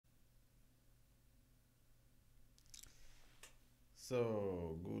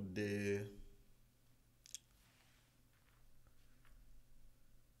So, good day.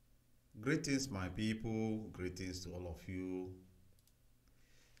 Greetings, my people. Greetings to all of you.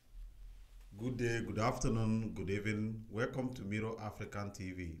 Good day, good afternoon, good evening. Welcome to Miro African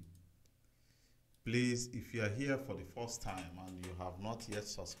TV. Please, if you are here for the first time and you have not yet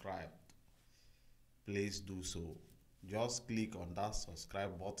subscribed, please do so. Just click on that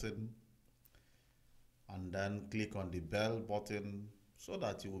subscribe button and then click on the bell button so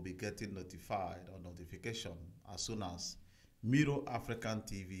that you will be getting notified or notification as soon as Miro African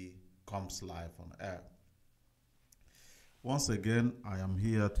TV comes live on air. Once again, I am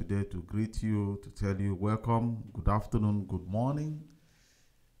here today to greet you, to tell you welcome, good afternoon, good morning,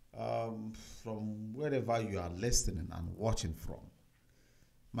 from wherever you are listening and watching from.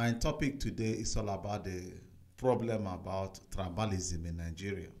 My topic today is all about the problem about tribalism in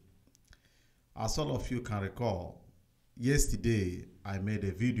Nigeria. As all of you can recall, yesterday I made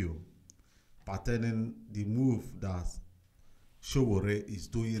a video pertaining the move that Showore is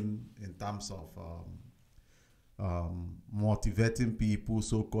doing in terms of motivating people,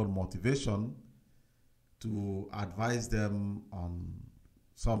 so-called motivation, to advise them on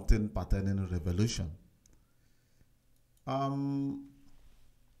something pertaining revolution.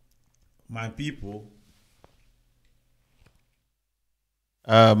 My people,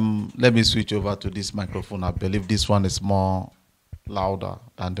 let me switch over to this microphone. I believe this one is more louder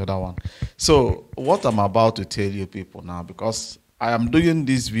than the other one. So what I'm about to tell you people now, because I am doing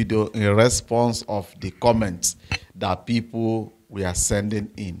this video in response of the comments that people were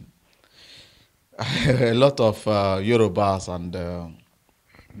sending in. A lot of Yorubas and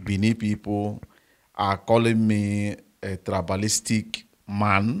Bini people are calling me a tribalistic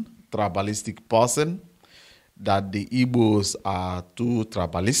man, tribalistic person, that the Igbos are too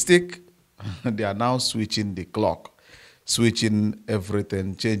tribalistic. They are now switching the clock, switching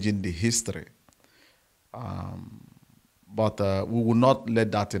everything, changing the history. But we will not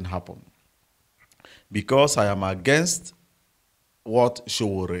let that thing happen, because I am against what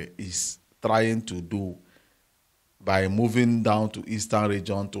Showore is trying to do by moving down to Eastern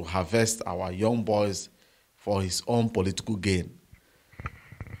region to harvest our young boys for his own political gain.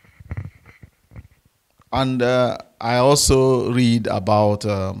 And I also read about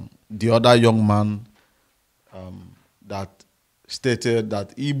the other young man that stated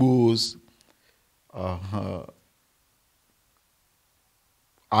that Igbos are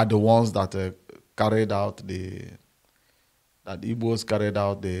the ones that carried out the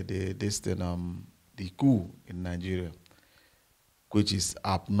coup in Nigeria, which is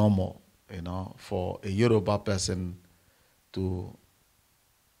abnormal, for a Yoruba person to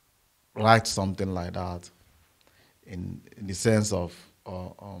write something like that in the sense of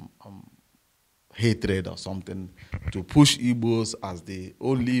hatred or something, to push Igbos as the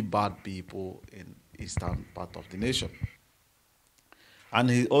only bad people in eastern part of the nation. And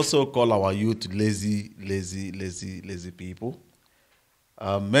he also called our youth lazy people.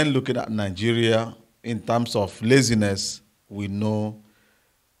 Men looking at Nigeria in terms of laziness, we know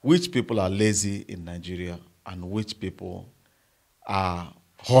which people are lazy in Nigeria and which people are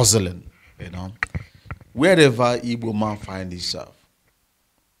hustling, Wherever Igbo man finds himself,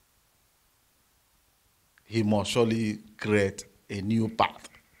 he must surely create a new path,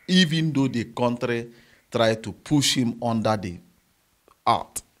 even though the country try to push him under the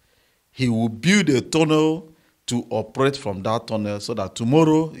earth. He will build a tunnel to operate from that tunnel so that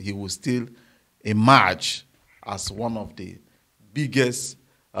tomorrow he will still emerge as one of the biggest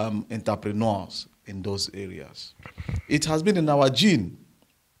entrepreneurs in those areas. It has been in our gene.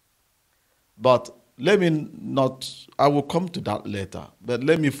 But I will come to that later, but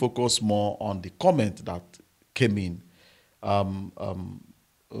let me focus more on the comment that came in.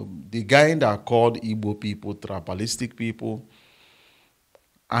 The guy that called Igbo people tribalistic people,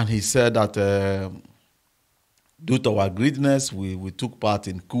 and he said that due to our greediness, we took part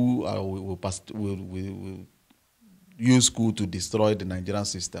in coup, we used coup to destroy the Nigerian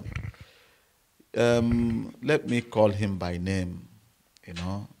system. Let me call him by name,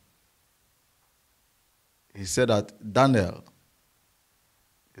 He said that Daniel,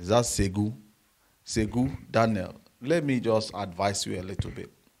 is that Segu? Segu, Daniel. Let me just advise you a little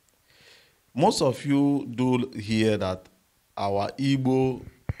bit. Most of you do hear that our Igbo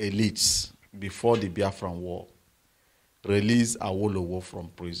elites, before the Biafran War, released Awolowo from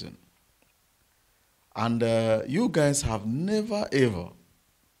prison. And you guys have never ever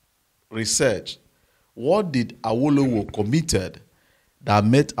researched what did Awolowo committed that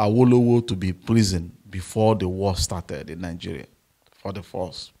made Awolowo to be in prison before the war started in Nigeria, for the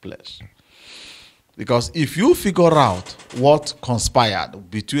first place. Because if you figure out what conspired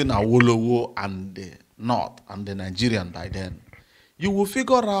between Awolowo and the North and the Nigerian by then, you will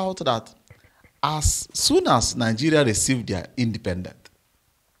figure out that as soon as Nigeria received their independence,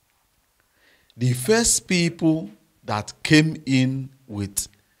 the first people that came in with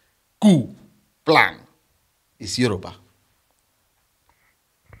coup plan is Yoruba.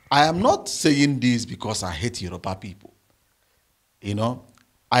 I am not saying this because I hate Yoruba people. You know,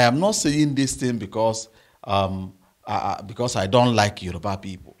 I am not saying this thing because I don't like Yoruba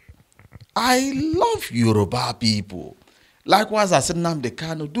people. I love Yoruba people. Likewise, I said Nnamdi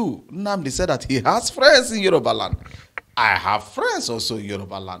Kanu do. Nnamdi said that he has friends in Yoruba land. I have friends also in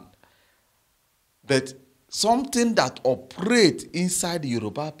Yoruba land. But something that operates inside the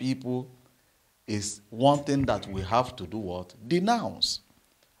Yoruba people is one thing that we have to do what? Denounce.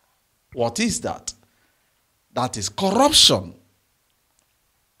 What is that? That is corruption.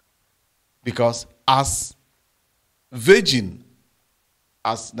 Because as virgin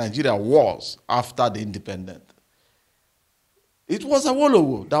as Nigeria was after the independence, it was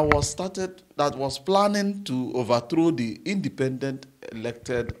Awolowo that was planning to overthrow the independent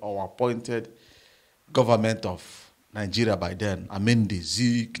elected or appointed government of Nigeria by then. I mean the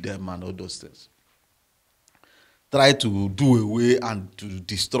Zik, them and all those things. Try to do away and to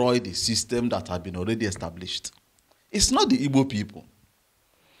destroy the system that had been already established. It's not the Igbo people.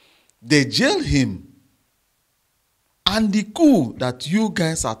 They jailed him. And the coup that you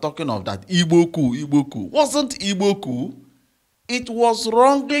guys are talking of, that Igbo coup, wasn't Igbo coup. It was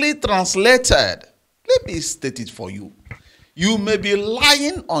wrongly translated. Let me state it for you. You may be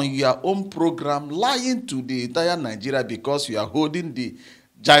lying on your own program, lying to the entire Nigeria because you are holding the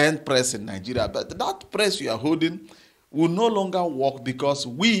giant press in Nigeria. But that press you are holding will no longer work because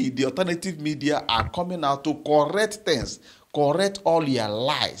we, the alternative media, are coming out to correct things, correct all your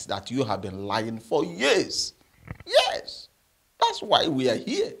lies that you have been lying for years. Yes, that's why we are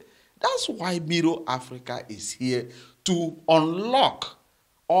here. That's why Miro Africa is here, to unlock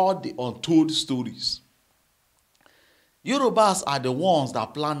all the untold stories. Yorubas are the ones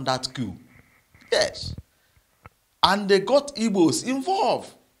that planned that coup. Yes. And they got Igbos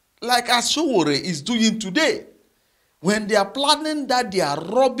involved, like as Sowore is doing today. When they are planning that they are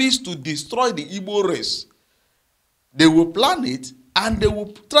rubbish to destroy the Igbo race, they will plan it and they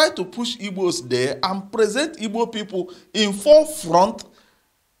will try to push Igbos there and present Igbo people in forefront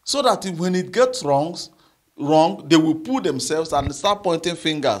so that when it gets wrong, they will pull themselves and start pointing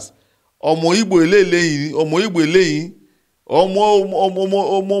fingers. Omo Igbo eleyi, Omo Igbo eleyi,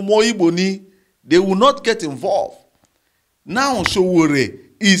 Omo Igbo ni. They will not get involved. Now Sowore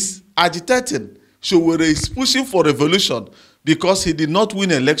is agitating. Sowore is pushing for revolution because he did not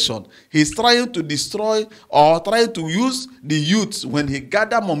win election. He's trying to destroy or trying to use the youth when he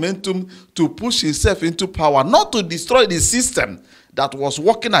gathered momentum to push himself into power, not to destroy the system that was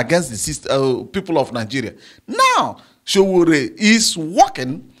working against the system, people of Nigeria. Now, Sowore is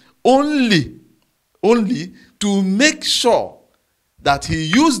working only to make sure that he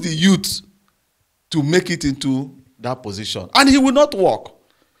used the youth to make it into that position. And he will not work.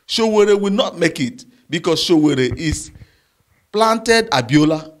 Sowore will not make it because Sowore is planted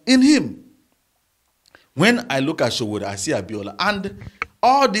Abiola in him. When I look at Sowore, I see Abiola. And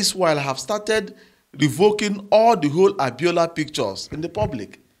all this while I have started revoking all the whole Abiola pictures in the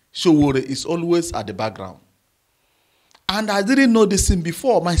public. Sowore is always at the background. And I didn't know this thing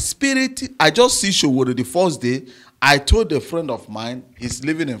before. My spirit, I just see Sowore the first day. I told a friend of mine, he's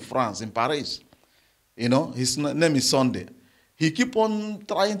living in France, in Paris. You know, his name is Sunday. He keep on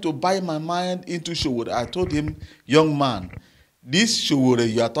trying to buy my mind into Sowore. I told him, young man, this Sowore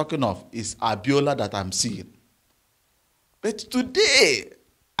you are talking of is Abiola that I'm seeing. But today,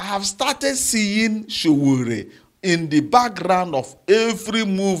 I have started seeing Sowore in the background of every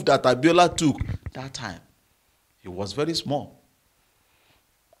move that Abiola took that time. He was very small.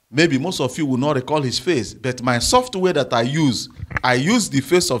 Maybe most of you will not recall his face, but my software that I use the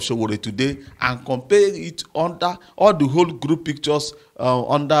face of Sowore today and compare it under all the whole group pictures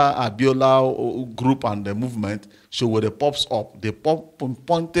under Abiola group and the movement. Sowore pops up. They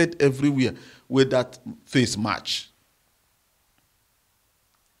pointed everywhere with that face match.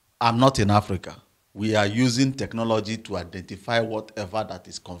 I'm not in Africa. We are using technology to identify whatever that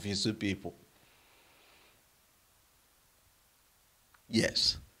is confusing people.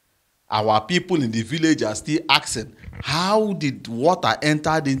 Yes. Our people in the village are still asking, how did water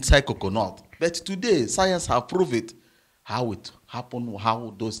enter inside coconut? But today, science have proved it, how it happened,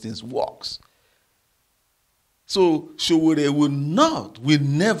 how those things works. So, Sowore will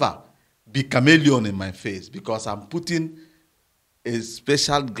never be chameleon in my face because I'm putting a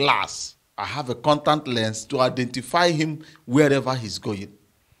special glass I have a contact lens to identify him wherever he's going.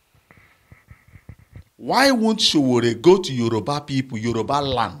 Why won't Showore go to Yoruba people, Yoruba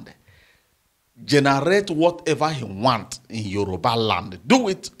land, generate whatever he wants in Yoruba land, do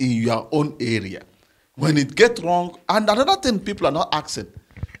it in your own area? When it gets wrong, and another thing people are not asking,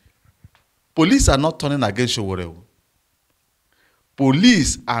 police are not turning against Showore.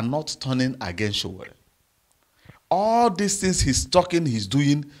 Police are not turning against Showore. All these things he's talking, he's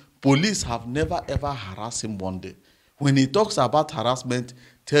doing, police have never ever harassed him one day. When he talks about harassment,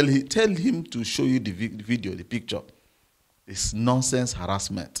 tell him to show you the video, the picture. It's nonsense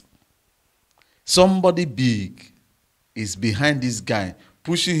harassment. Somebody big is behind this guy,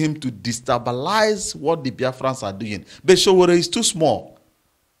 pushing him to destabilize what the Biafrans are doing. But Showore is too small.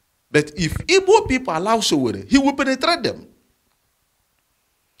 But if Igbo people allow Showore, he will penetrate them.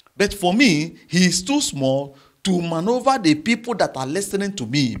 But for me, he is too small to maneuver the people that are listening to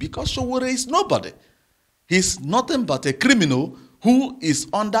me, because Showore is nobody. He's nothing but a criminal who is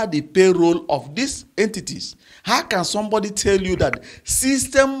under the payroll of these entities. How can somebody tell you that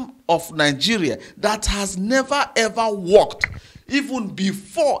system of Nigeria that has never ever worked, even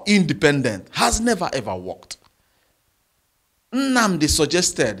before independence, has never ever worked? Nnamdi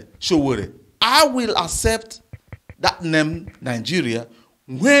suggested, Showore, I will accept that name Nigeria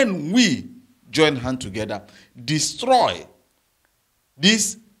when we join hands together, destroy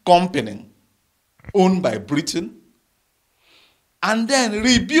this company owned by Britain, and then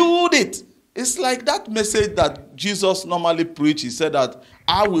rebuild it. It's like that message that Jesus normally preached. He said that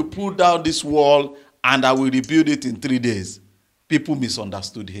I will pull down this wall and I will rebuild it in 3 days. People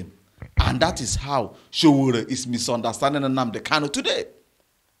misunderstood him. And that is how Showore is misunderstanding Nnamdi Kanu today.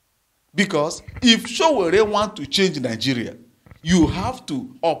 Because if Showore want to change Nigeria, you have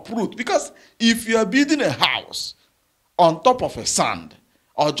to uproot. Because if you are building a house on top of a sand,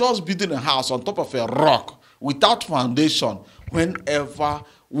 or just building a house on top of a rock without foundation, whenever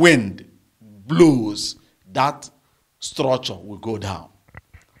wind blows, that structure will go down.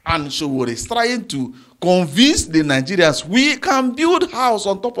 And Showore is trying to convince the Nigerians we can build house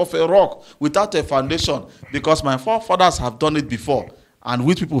on top of a rock without a foundation, because my forefathers have done it before. And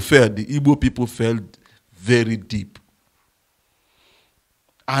which people failed? The Igbo people failed very deep.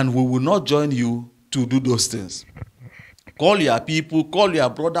 And we will not join you to do those things. Call your people, call your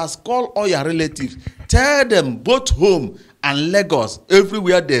brothers, call all your relatives. Tell them, both home and Lagos,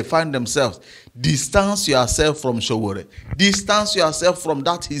 everywhere they find themselves, distance yourself from Showore. Distance yourself from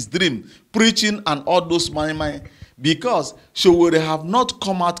that his dream, preaching and all those money, because Showore have not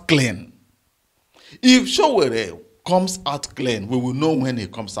come out clean. If Showore comes out clean, we will know when he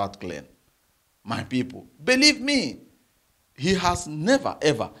comes out clean. My people, believe me, he has never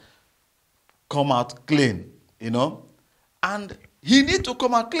ever come out clean, you know. And he needs to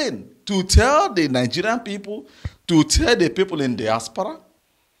come out clean to tell the Nigerian people, to tell the people in diaspora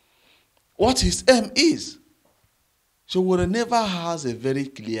what his aim is. Showore never has a very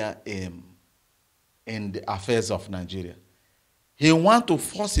clear aim in the affairs of Nigeria. He wants to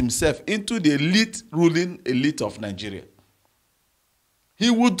force himself into the elite, ruling elite of Nigeria. He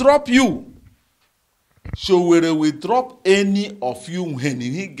will drop you. Showore will drop any of you when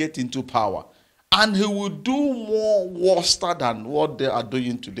he gets into power. And he will do more worse than what they are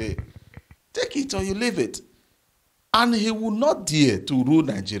doing today. Take it or you leave it. And he will not dare to rule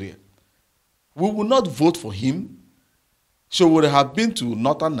Nigeria. We will not vote for him. Showore have been to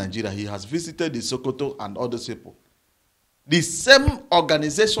northern Nigeria. He has visited the Sokoto and other people. The same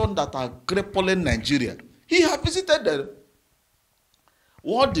organization that are crippling Nigeria, he has visited them.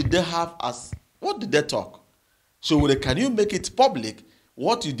 What did they have as, what did they talk? Showore, can you make it public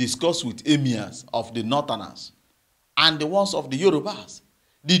what you discuss with emirs of the northerners and the ones of the Yorubas?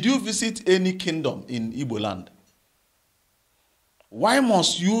 Did you visit any kingdom in Igbo land? Why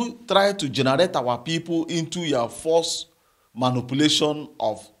must you try to generate our people into your false manipulation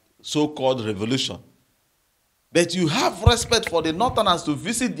of so-called revolution? But you have respect for the northerners to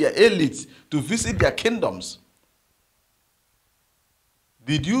visit their elites, to visit their kingdoms.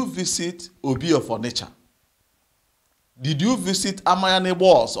 Did you visit Obi of nature? Did you visit Amayane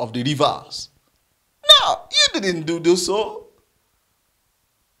walls of the rivers? No, you didn't do so.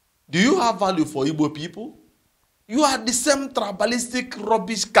 Do you have value for Igbo people? You are the same tribalistic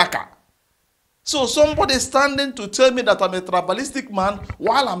rubbish caca. So somebody standing to tell me that I'm a tribalistic man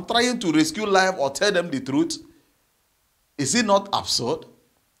while I'm trying to rescue life or tell them the truth, is it not absurd?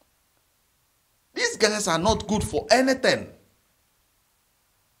 These guys are not good for anything.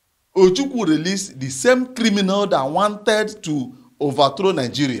 Ojukwu released the same criminal that wanted to overthrow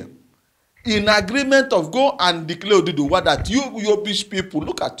Nigeria in agreement of go and declare Oduduwa that you Yobish people,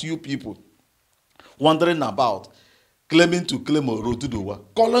 look at you people. wandering about, claiming to claim Oroduduwa,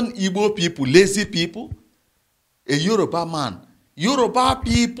 calling Igbo people lazy people. A Yoruba man. Yoruba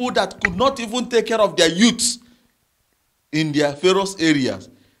people that could not even take care of their youths in their ferocious areas,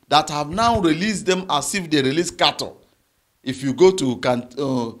 that have now released them as if they release cattle. If you go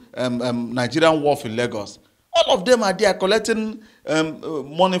to Nigerian Wharf in Lagos, all of them are there collecting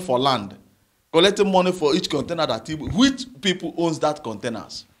money for land, collecting money for each container that which people owns that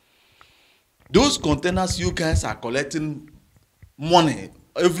containers. Those containers, you guys are collecting money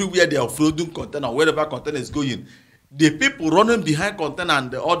everywhere. They are floating container, wherever container is going. The people running behind container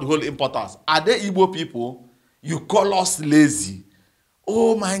and all the whole importers, are they Igbo people? You call us lazy.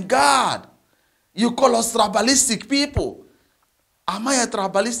 Oh my God. You call us tribalistic people. Am I a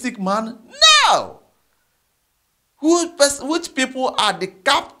tribalistic man? No. Which people are the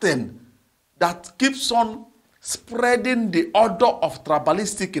captain that keeps on spreading the order of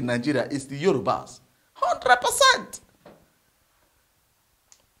tribalistic in Nigeria? Is the Yorubas. 100%.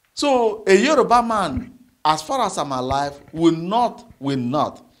 So a Yoruba man, as far as I'm alive, will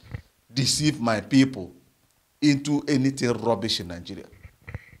not deceive my people into anything rubbish in Nigeria.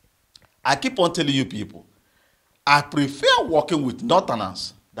 I keep on telling you people, I prefer working with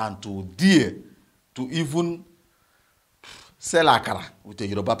Northerners than to dare to even sell akara with a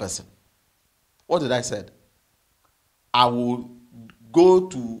Yoruba person. What did I say? I will go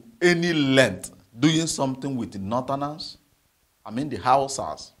to any length doing something with the Northerners, I mean the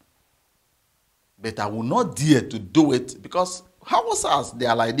Hausas, but I will not dare to do it because Hausas, they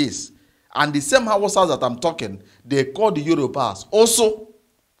are like this. And the same Hausas that I'm talking, they call the Yorubas also,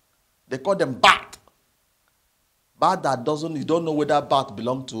 they call them bat. Bat that doesn't, you don't know whether bat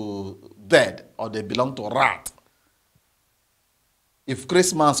belong to bird or they belong to rat. If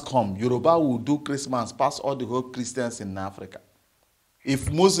Christmas come, Yoruba will do Christmas past all the whole Christians in Africa. If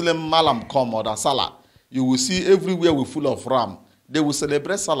Muslim Malam come or the Salah, you will see everywhere we full of ram. They will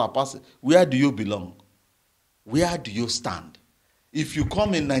celebrate Salah past. Where do you belong? Where do you stand? If you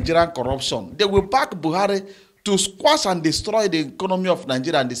come in Nigerian corruption, they will back Buhari to squash and destroy the economy of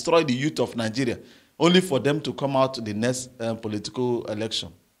Nigeria and destroy the youth of Nigeria, only for them to come out to the next political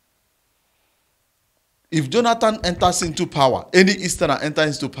election. If Jonathan enters into power, any Easterner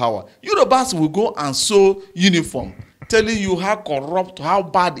enters into power, Yorubas will go and sew uniform, telling you how corrupt, how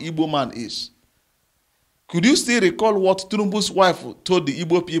bad Igbo man is. Could you still recall what Tinubu's wife told the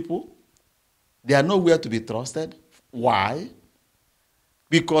Igbo people? They are nowhere to be trusted. Why?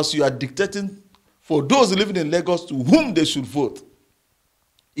 Because you are dictating for those living in Lagos to whom they should vote.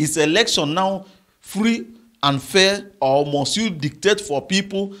 Is election now free and fair, or must you dictate for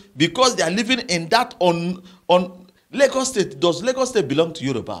people because they are living in that on Lagos State? Does Lagos State belong to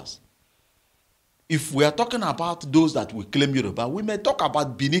Yorubas? If we are talking about those that we claim Yoruba, we may talk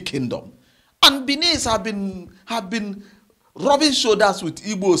about Benin Kingdom. And Benis have been rubbing shoulders with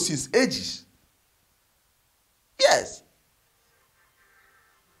Igbo since ages. Yes.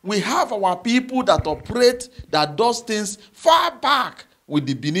 We have our people that operate, that does things far back with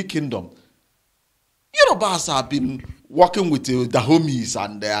the Benin Kingdom. Yorubas have been working with the Dahomis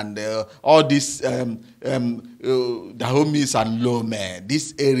and all these Dahomis and Lome.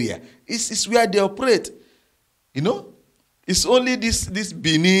 This area is where they operate. You know, it's only this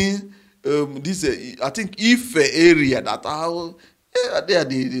Benin, I think Ife area that they are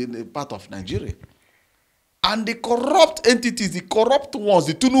the part of Nigeria. And the corrupt entities, the corrupt ones,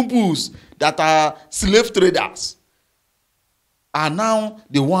 the Tunubus that are slave traders, are now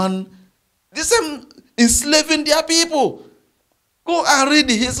the same enslaving their people. Go and read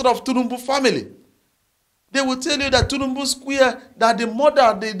the history of Tunumbu family. They will tell you that Tunumbu Square, that the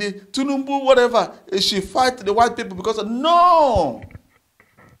mother, the Tunumbu whatever, she fight the white people because no.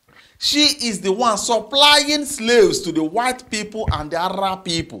 She is the one supplying slaves to the white people and the Arab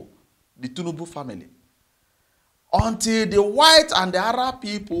people, the Tunumbu family. Until the white and the Arab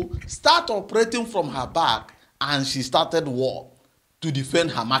people start operating from her back and she started war to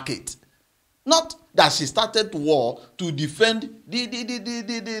defend her market. Not that she started war to defend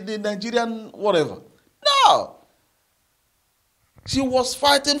the Nigerian whatever. No. She was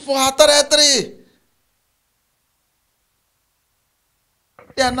fighting for her territory.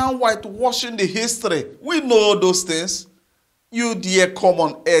 They are now whitewashing the history. We know those things. You dear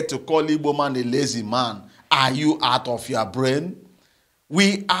common air to call Igbo man a lazy man. Are you out of your brain?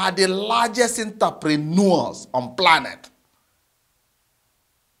 We are the largest entrepreneurs on planet.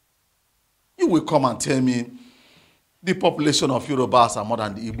 You will come and tell me the population of Yorubas are more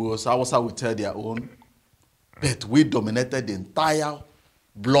than the Igbos. Hausa will tell their own. But we dominated the entire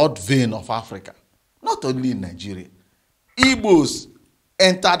blood vein of Africa. Not only in Nigeria. Igbos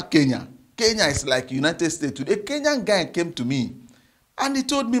entered Kenya. Kenya is like United States. Today, a Kenyan guy came to me and he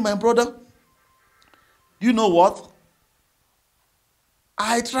told me, my brother, you know what?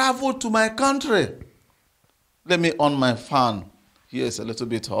 I traveled to my country. Let me on my fan. Here it's a little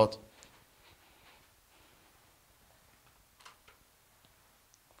bit hot.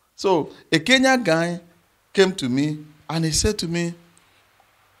 So a Kenyan guy came to me and he said to me,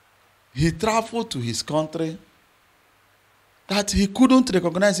 he traveled to his country, that he couldn't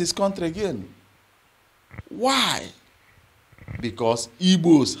recognize his country again. Why? Because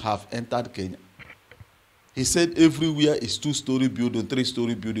Igbos have entered Kenya. He said everywhere is 2-story building,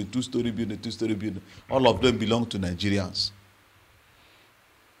 3-story building, 2-story building, 2-story building. All of them belong to Nigerians.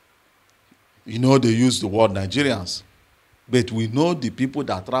 You know they use the word Nigerians. But we know the people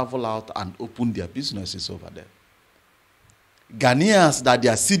that travel out and open their businesses over there. Ghanaians, that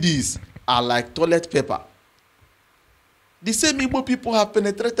their cities are like toilet paper. The same Igbo people have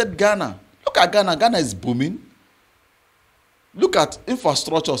penetrated Ghana. Look at Ghana. Ghana is booming. Look at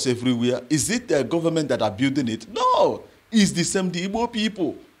infrastructures everywhere. Is it the government that are building it? No. It's the same the Igbo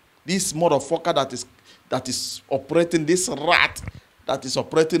people. This motherfucker that is operating, this rat that is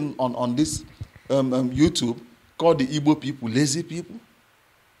operating on this YouTube, called the Igbo people lazy people.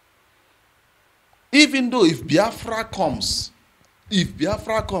 Even though if Biafra comes,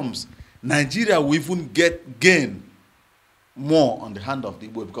 Nigeria will even gain more on the hand of the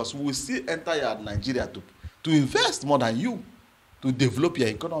Igbo, because we will still enter Nigeria to invest more than you, to develop your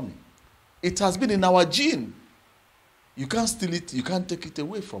economy. It has been in our gene. You can't steal it, you can't take it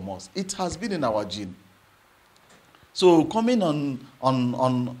away from us. It has been in our gene. So coming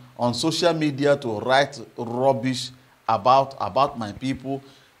on social media to write rubbish about my people,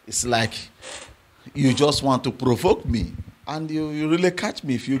 it's like you just want to provoke me, and you really catch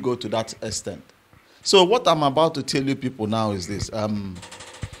me if you go to that extent. So what I'm about to tell you people now is this.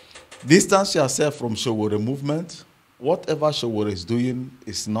 Distance yourself from Showore movement. Whatever Showore is doing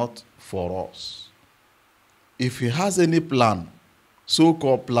is not for us. If he has any plan,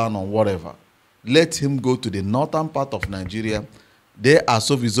 so-called plan or whatever, let him go to the northern part of Nigeria. They are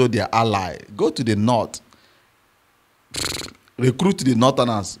Sowieso their ally. Go to the north. Recruit the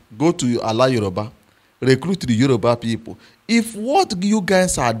northerners. Go to Ala Yoruba. Recruit the Yoruba people. If what you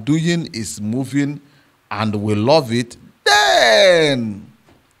guys are doing is moving and we love it, then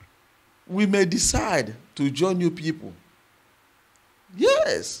we may decide to join you people.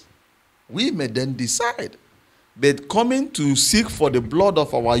 Yes, we may then decide. But coming to seek for the blood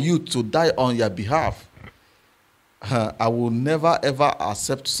of our youth to die on your behalf, I will never ever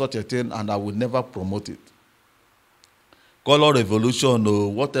accept such a thing, and I will never promote it. Color revolution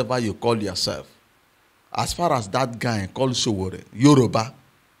or whatever you call yourself. As far as that guy called Showore, Yoruba,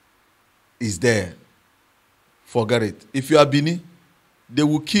 is there, forget it. If you are Bini, they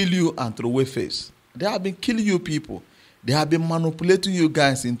will kill you and throw away face. They have been killing you people. They have been manipulating you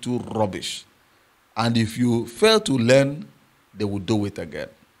guys into rubbish. And if you fail to learn, they will do it again.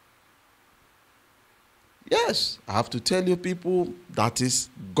 Yes, I have to tell you people, that is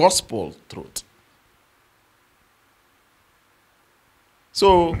gospel truth.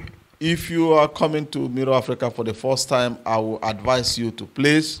 So, if you are coming to Mirror Africa for the first time, I will advise you to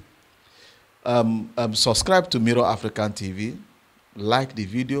please subscribe to Mirror African TV, like the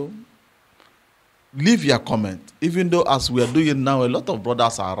video, leave your comment. Even though as we are doing now, a lot of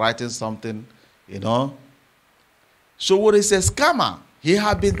brothers are writing something, you know. Showore is a scammer. He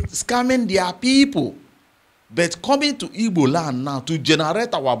has been scamming their people. But coming to Igbo land now to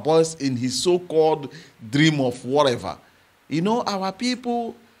generate our boys in his so-called dream of whatever. You know, our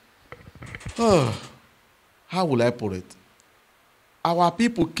people, how will I put it? Our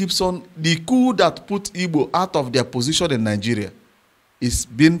people keeps on, the coup that put Igbo out of their position in Nigeria is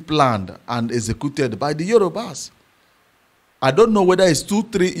being planned and executed by the Yorubas. I don't know whether it's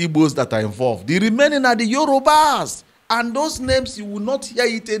 2-3 Igbos that are involved. The remaining are the Yorubas. And those names, you will not hear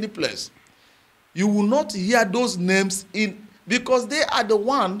it any place. You will not hear those names because they are the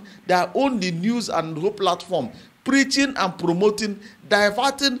one that own the news and whole platform, preaching and promoting,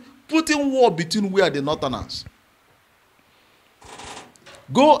 diverting, putting war between we and the northerners.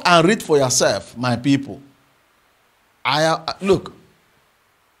 Go and read for yourself, my people. Look,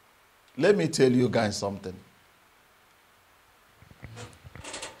 let me tell you guys something.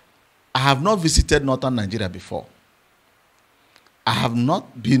 I have not visited northern Nigeria before. I have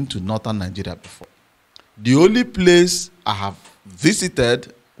not been to northern Nigeria before. The only place I have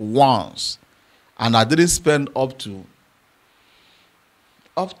visited once, and I didn't spend up to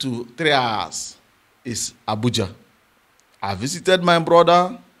 3 hours, is Abuja. I visited my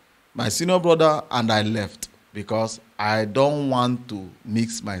brother, my senior brother, and I left. because I don't want to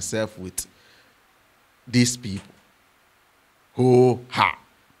mix myself with these people who ha.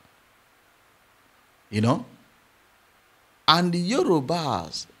 You know? And the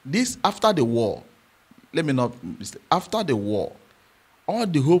Yorubas, this after the war, let me not mistake, after the war, all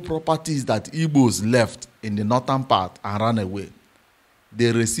the whole properties that Igbos left in the northern part and ran away,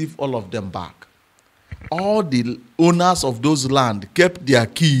 they received all of them back. All the owners of those land kept their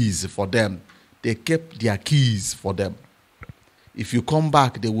keys for them. They kept their keys for them. If you come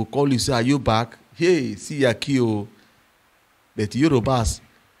back, they will call you, say, are you back? Hey, see your key. But Yorubas,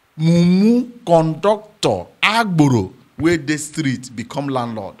 Mumu, conductor, Agboro, where the street become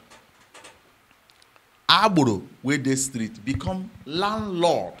landlord. Agboro, where the street become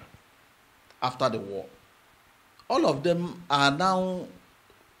landlord after the war. All of them are now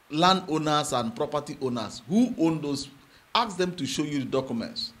landowners and property owners. Who own those? Ask them to show you the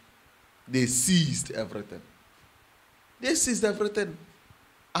documents. They seized everything. They seized everything.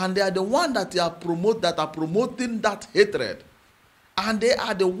 And they are the one that are promoting that hatred. And they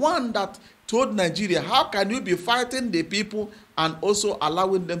are the one that told Nigeria, how can you be fighting the people and also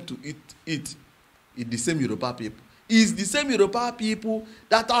allowing them to eat the same Yoruba people? It's the same Yoruba people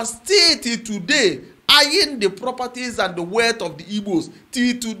that are still till today eyeing the properties and the wealth of the Igbos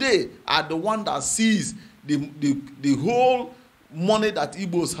till today are the one that sees the whole money that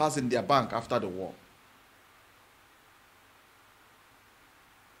Igbos has in their bank after the war.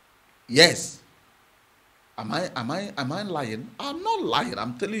 Yes. Am I lying? I'm not lying.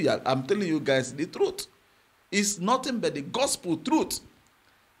 I'm telling you guys the truth. It's nothing but the gospel truth.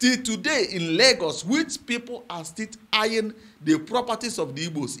 Till today in Lagos, which people are still eyeing the properties of the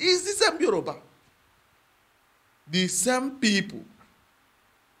Igbos, is the same Yoruba. The same people.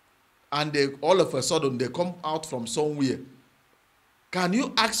 And they all of a sudden they come out from somewhere. Can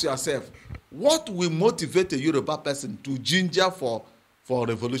you ask yourself, what will motivate a Yoruba person to ginger for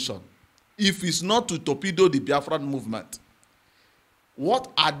revolution? If it's not to torpedo the Biafran movement,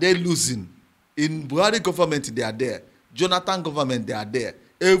 what are they losing? In Buhari government, they are there. Jonathan government, they are there.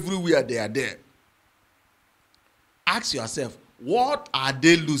 Everywhere, they are there. Ask yourself, what are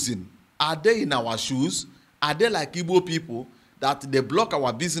they losing? Are they in our shoes? Are they like Igbo people that they block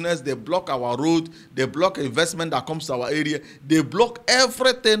our business, they block our road, they block investment that comes to our area, they block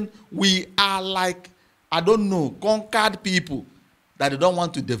everything? We are like, I don't know, conquered people that they don't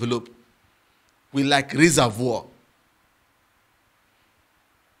want to develop. We like reservoir.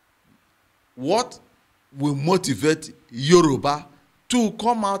 What will motivate Yoruba to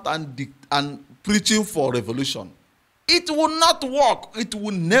come out and preaching for revolution? It will not work. It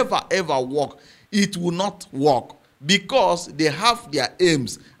will never ever work. It will not work because they have their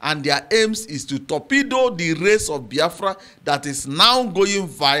aims, and their aims is to torpedo the race of Biafra that is now going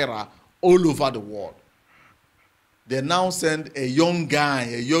viral all over the world. They now send a young guy,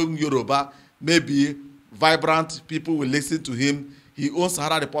 a young Yoruba, maybe vibrant, people will listen to him. He owns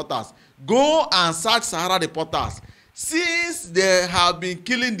Sahara Reporters. Go and search Sahara Reporters. Since they have been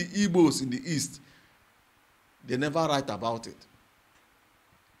killing the Igbos in the East, they never write about it.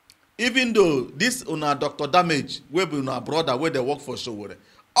 Even though this una Dr. Damage, where be una brother, where they work for Showore,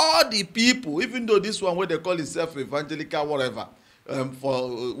 all the people, even though this one where they call himself evangelical, whatever,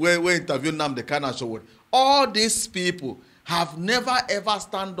 for where interview them the kind of Showore, all these people have never ever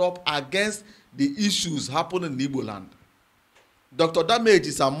stand up against the issues happening in Igbo land. Dr. Damage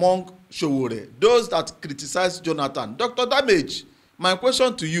is among Showore, those that criticize Jonathan. Dr. Damage, my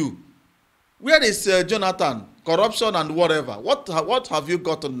question to you, where is Jonathan? Corruption and whatever. What have you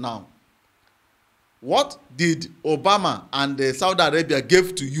gotten now? What did Obama and Saudi Arabia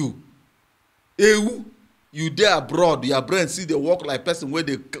give to you? You there abroad, your brain see they walk like person where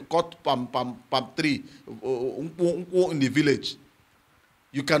they cut palm tree in the village.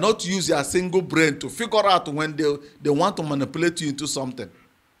 You cannot use your single brain to figure out when they want to manipulate you into something.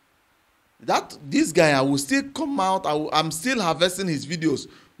 This guy, I will still come out, I'm still harvesting his videos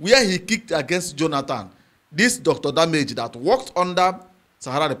where he kicked against Jonathan. This Dr. Damage that worked under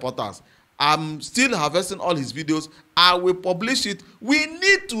Sahara Reporters. I'm still harvesting all his videos. I will publish it. We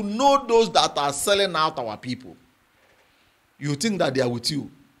need to know those that are selling out our people. You think that they are with you.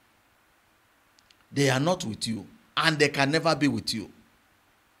 They are not with you. And they can never be with you.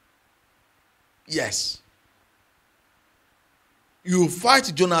 Yes. You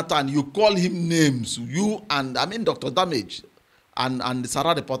fight Jonathan, you call him names. You and, Dr. Damage and the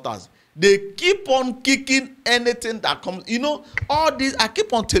Sahara Reporters. They keep on kicking anything that comes. You know, all these, I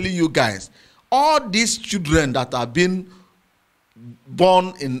keep on telling you guys, all these children that have been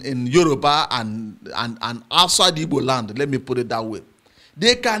born in Yoruba and outside Igbo land, let me put it that way,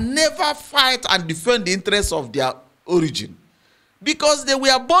 they can never fight and defend the interests of their origin. Because they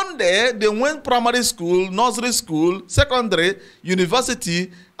were born there, they went primary school, nursery school, secondary,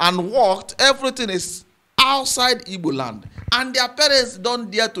 university, and worked. Everything is outside Igbo land. And their parents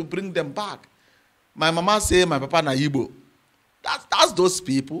don't dare to bring them back. My mama say, my papa na Igbo. That's those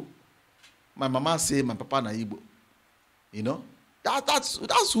people. My mama say, my papa na Igbo. You know?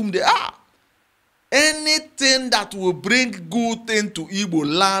 That's whom they are. Anything that will bring good thing to Igbo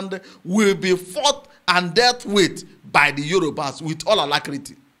land will be fought and dealt with by the Yorubas with all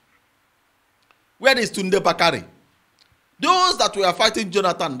alacrity. Where is Tunde Bakari? Those that were fighting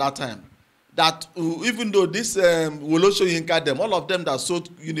Jonathan that time, that even though this Wolosho Yinka them, all of them that sold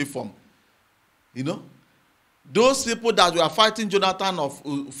uniform, you know, those people that were fighting Jonathan of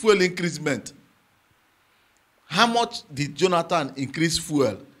fuel increasement, how much did Jonathan increase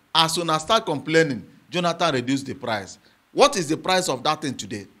fuel? As soon as start complaining, Jonathan reduced the price. What is the price of that thing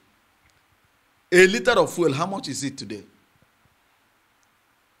today? A liter of fuel, how much is it today?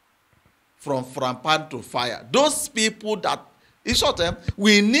 From pan to fire. Those people that, in short term,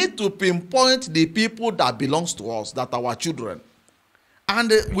 we need to pinpoint the people that belongs to us, that are our children.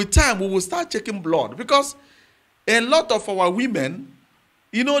 And with time, we will start checking blood. Because a lot of our women,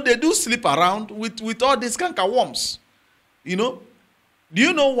 you know, they do sleep around with all these canker worms. You know? Do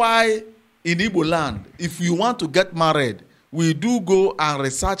you know why in Igbo land, if you want to get married, we do go and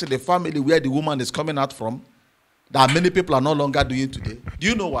research the family where the woman is coming out from, that many people are no longer doing today? Do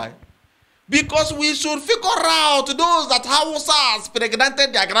you know why? Because we should figure out those that Hausas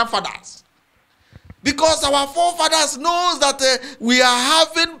pregnanted their grandfathers. Because our forefathers knows that we are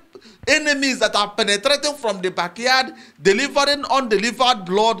having enemies that are penetrating from the backyard, delivering undelivered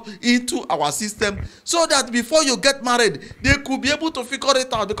blood into our system, so that before you get married, they could be able to figure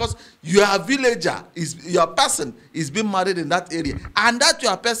it out, because your villager, your person is being married in that area, and that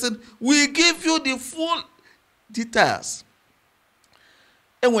your person will give you the full details.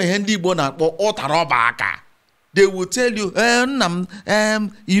 And when they will tell you,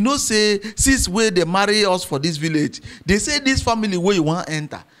 you know, say, since where they marry us for this village, they say this family where you want to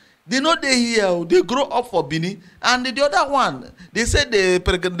enter. They know they here, they grow up for Bini, and the other one, they say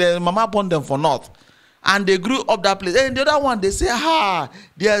the mama born them for North, and they grew up that place. And the other one, they say,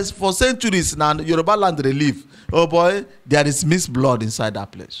 there's for centuries now, Yoruba land they live. Oh boy, there is mixed blood inside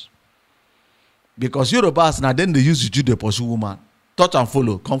that place. Because Yorubas, now then they use to the pursue woman. Touch and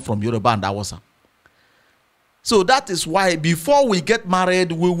follow, come from Yoruba and Awasa. So that is why before we get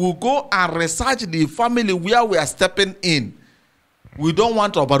married, we will go and research the family where we are stepping in. We don't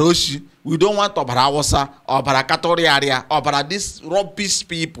want Obaroshi, we don't want Obarawasa, Obarakatori area, Obara these rubbish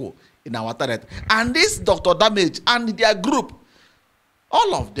people in our territory. And this Dr. Damage and their group,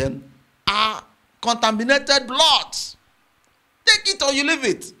 all of them are contaminated bloods. Take it or you leave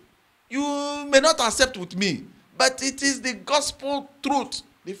it. You may not accept with me, but it is the gospel truth,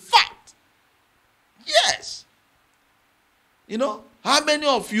 the fact. Yes. You know, how many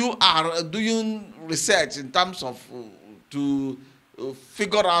of you are doing research in terms of to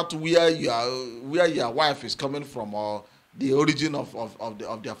figure out where your wife is coming from, or the origin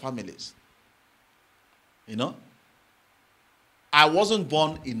of their families? You know, I wasn't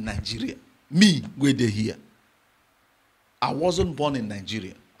born in Nigeria. Me, where they here. I wasn't born in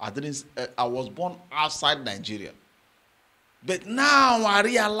Nigeria. I was born outside Nigeria. But now I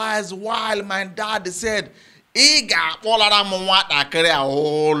realize, while my dad said, you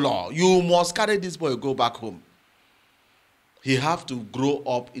must carry this boy, go back home. He have to grow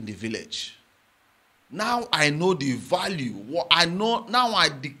up in the village. Now I know the value. I know now. I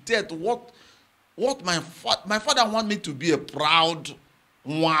dictate what my father want me to be a proud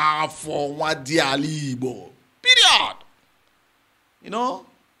one for one dear Igbo. Period. You know.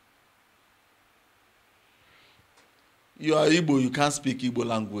 You are Igbo, you can't speak Igbo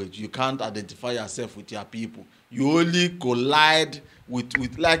language. You can't identify yourself with your people. You only collide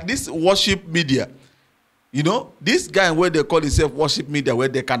with like this worship media. You know, this guy where they call himself worship media, where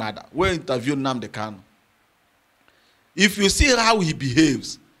they Canada, where interview Nnamdi Kanu. If you see how he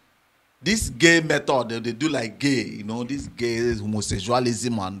behaves, this gay method, they do like gay, you know, this gay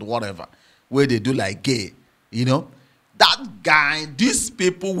homosexualism and whatever, where they do like gay, you know. That guy, these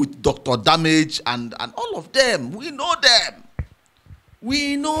people with Dr. Damage and all of them, we know them.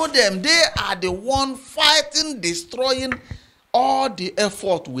 We know them. They are the one fighting, destroying all the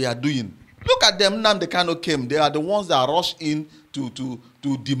effort we are doing. Look at them. Nnamdi Kanu came. They are the ones that rush in to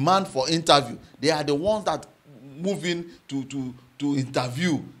demand for interview. They are the ones that move in to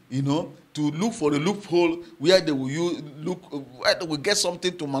interview, you know, to look for a loophole where they will where they will get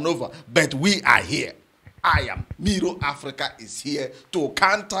something to maneuver. But we are here. I am. Miro Africa is here to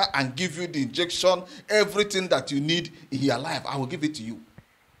counter and give you the injection, everything that you need in your life. I will give it to you.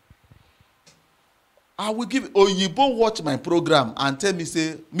 I will give it. Oyibo watch my program and tell me,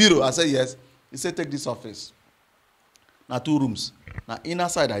 say, Miro, I say yes. He said, take this office. Now 2 rooms. Now inner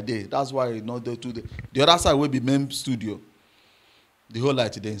side I did. That's why you know the other side will be main studio. The whole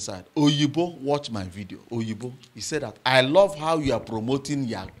light today inside. Oyibo watch my video. Oyibo. He said that I love how you are promoting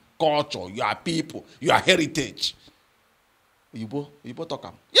your culture, your people, your heritage. Oyibo talk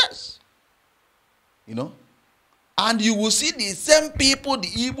am. Yes. You know? And you will see the same people, the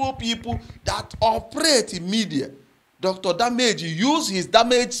Igbo people that operate in media. Dr. Damage use his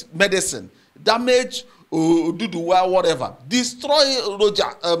damage medicine, damage whatever, destroy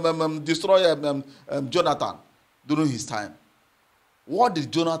Jonathan during his time. What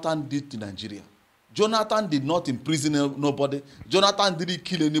did Jonathan do to Nigeria? Jonathan did not imprison nobody. Jonathan didn't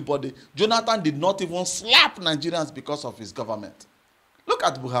kill anybody. Jonathan did not even slap Nigerians because of his government. Look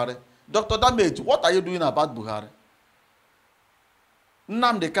at Buhari. Dr. Damage, what are you doing about Buhari?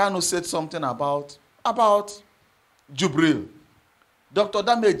 Nnamdi Kanu said something about Jubril. Dr.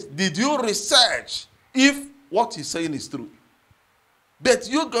 Damage, did you research if what he's saying is true? But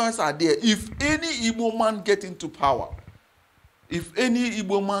you guys are there. If any Igbo man get into power, if any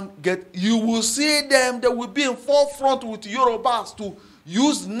Igbo man you will see them, they will be in forefront with Yorubas to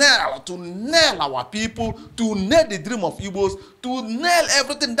use nail to nail our people, to nail the dream of Igbos, to nail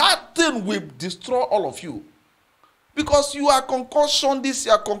everything. That thing will destroy all of you. Because you are concussion, this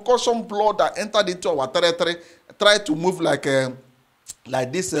your concussion blood that entered into our territory, try to move like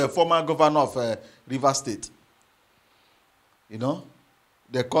this former governor of Rivers State. You know,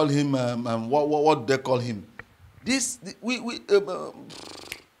 they call him what they call him?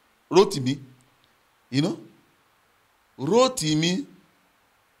 Rotimi. You know, Rotimi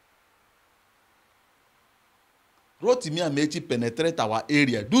and Mechi penetrate our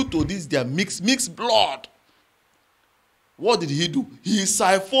area due to this their mixed blood. What did he do? He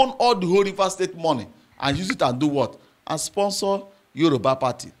siphoned all the whole River State money and use it and do what? And sponsor Yoruba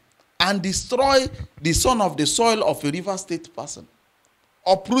party. And destroy the son of the soil of a River State person.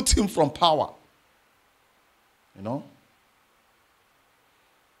 Uproot him from power. You know?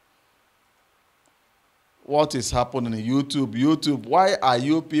 What is happening in YouTube? YouTube, why are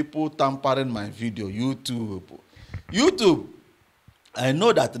you people tampering my video? YouTube, I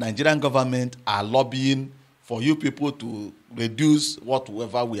know that the Nigerian government are lobbying for you people to reduce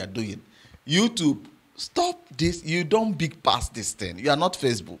whatever we are doing. YouTube, stop this. You don't big pass this thing. You are not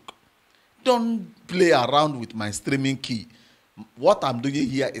Facebook. Don't play around with my streaming key. What I'm doing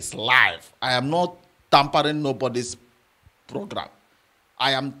here is live. I am not tampering nobody's program.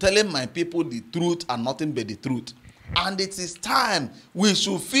 I am telling my people the truth and nothing but the truth. And it is time we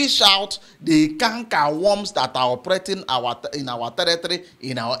should fish out the canker worms that are operating in our territory,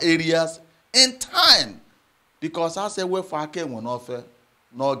 in our areas, in time. Because I say, where for came when offer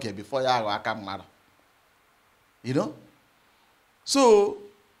no get before I come matter. You know? So,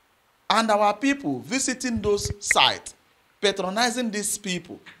 and our people visiting those sites, patronizing these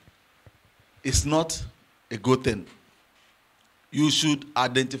people, is not a good thing. You should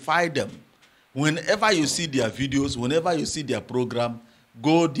identify them. Whenever you see their videos, whenever you see their program,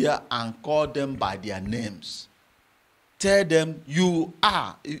 go there and call them by their names. Tell them you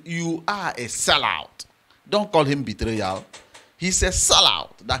are a sellout. Don't call him betrayal. He's a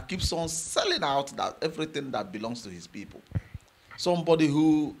sellout that keeps on selling out that everything that belongs to his people. Somebody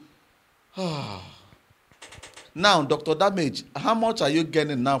who... Now, Dr. Damage, how much are you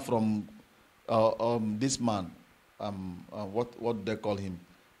getting now from this man? What they call him?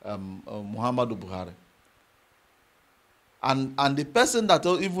 Muhammadu Buhari. And the person that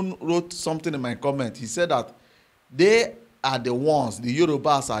even wrote something in my comment, he said that they are the ones, the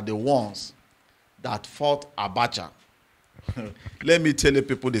Yorubas are the ones that fought Abacha. Let me tell you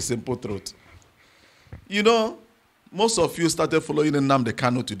people the simple truth. You know, most of you started following Nnamdi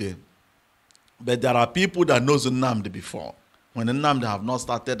Kanu today. But there are people that knows Nnamdi before, when Nnamdi have not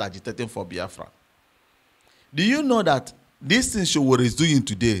started agitating for Biafra. Do you know that this thing Showore is doing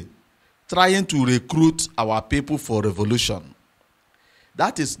today, trying to recruit our people for revolution?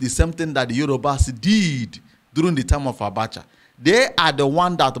 That is the same thing that the Yorubas did during the time of Abacha. They are the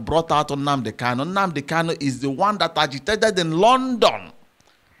one that brought out Nnamdi Kanu. Nnamdi Kanu is the one that agitated in London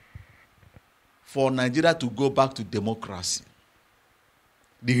for Nigeria to go back to democracy.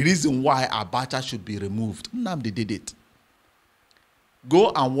 The reason why Abacha should be removed, Nnamdi did it.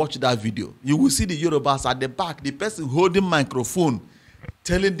 Go and watch that video. You will see the Yorubas at the back, the person holding microphone,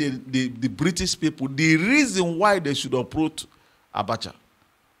 telling the British people the reason why they should uproot Abacha.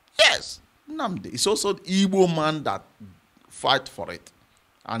 Yes, Nnamdi. It's also the Igbo man that fight for it.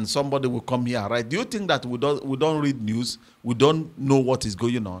 And somebody will come here, right? Do you think that we don't read news? We don't know what is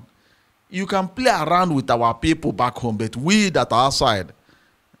going on? You can play around with our people back home, but we that are outside,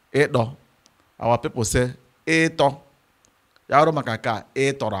 eto, our people say, eto, yaro makaka,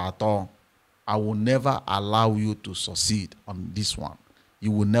 eto rato. I will never allow you to succeed on this one.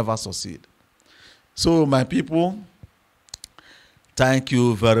 You will never succeed. So, my people, thank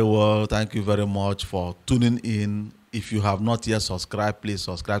you very well. Thank you very much for tuning in. If you have not yet subscribed, please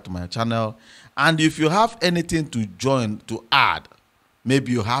subscribe to my channel. And if you have anything to join, to add,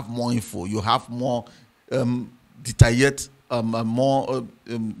 maybe you have more info, you have more detailed,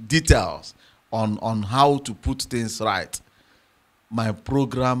 details on how to put things right, my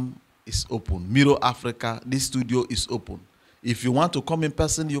program is open. Miro Africa, this studio is open. If you want to come in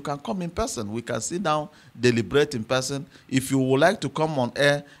person, you can come in person. We can sit down, deliberate in person. If you would like to come on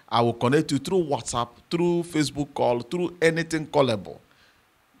air, I will connect you through WhatsApp, through Facebook call, through anything callable.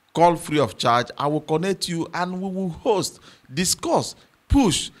 Call free of charge. I will connect you and we will host, discuss,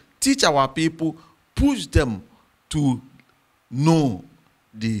 push, teach our people, push them to know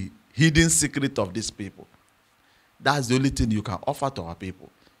the hidden secret of these people. That's the only thing you can offer to our people.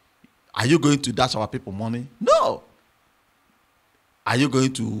 Are you going to dash our people money? No. Are you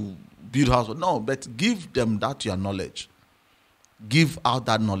going to build house? No, but give them that your knowledge. Give out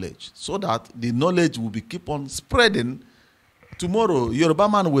that knowledge so that the knowledge will be keep on spreading. Tomorrow, Yoruba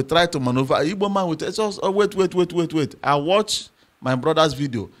man will try to maneuver. Igbo man will tell us, oh, wait. I watched my brother's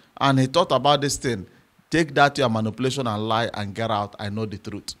video and he thought about this thing. Take that to your manipulation and lie and get out. I know the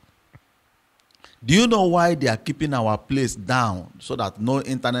truth. Do you know why they are keeping our place down so that no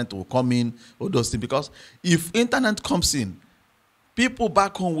internet will come in or those things? Because if internet comes in, people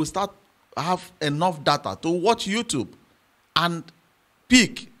back home will start have enough data to watch YouTube and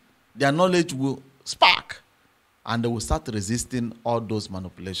peak. Their knowledge will spark and they will start resisting all those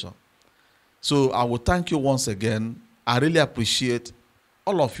manipulations. So I will thank you once again. I really appreciate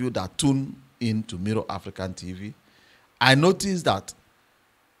all of you that tune in to Miro African TV. I noticed that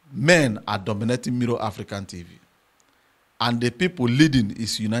men are dominating Miro African TV. And the people leading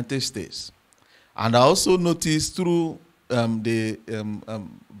is United States. And I also noticed through the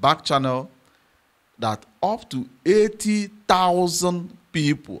back channel that up to 80,000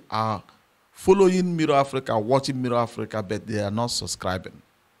 people are following Miro Africa, watching Miro Africa, but they are not subscribing.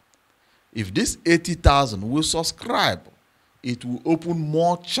 If this 80,000 will subscribe, it will open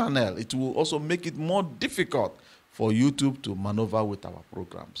more channel. It will also make it more difficult for YouTube to maneuver with our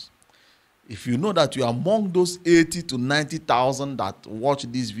programs. If you know that you are among those 80 to 90,000 that watch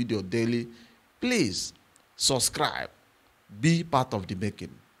this video daily, please subscribe. Be part of the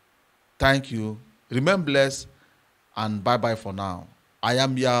making. Thank you. Remain blessed and bye-bye for now. I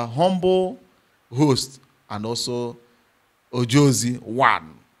am your humble host and also Ojozi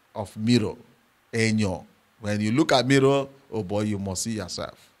one of Miro Enyo. When you look at Miro, oh boy, you must see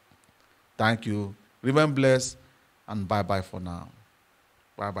yourself. Thank you. Remain blessed and bye-bye for now.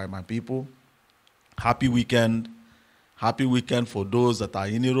 Bye-bye, my people. Happy weekend. Happy weekend for those that are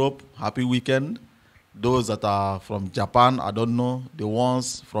in Europe. Happy weekend. Those that are from Japan, I don't know. The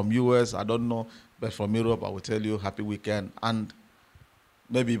ones from US, I don't know. But from Europe, I will tell you happy weekend. And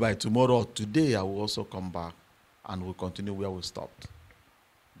maybe by tomorrow or today, I will also come back and we'll continue where we stopped.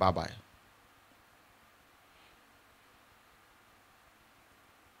 Bye-bye.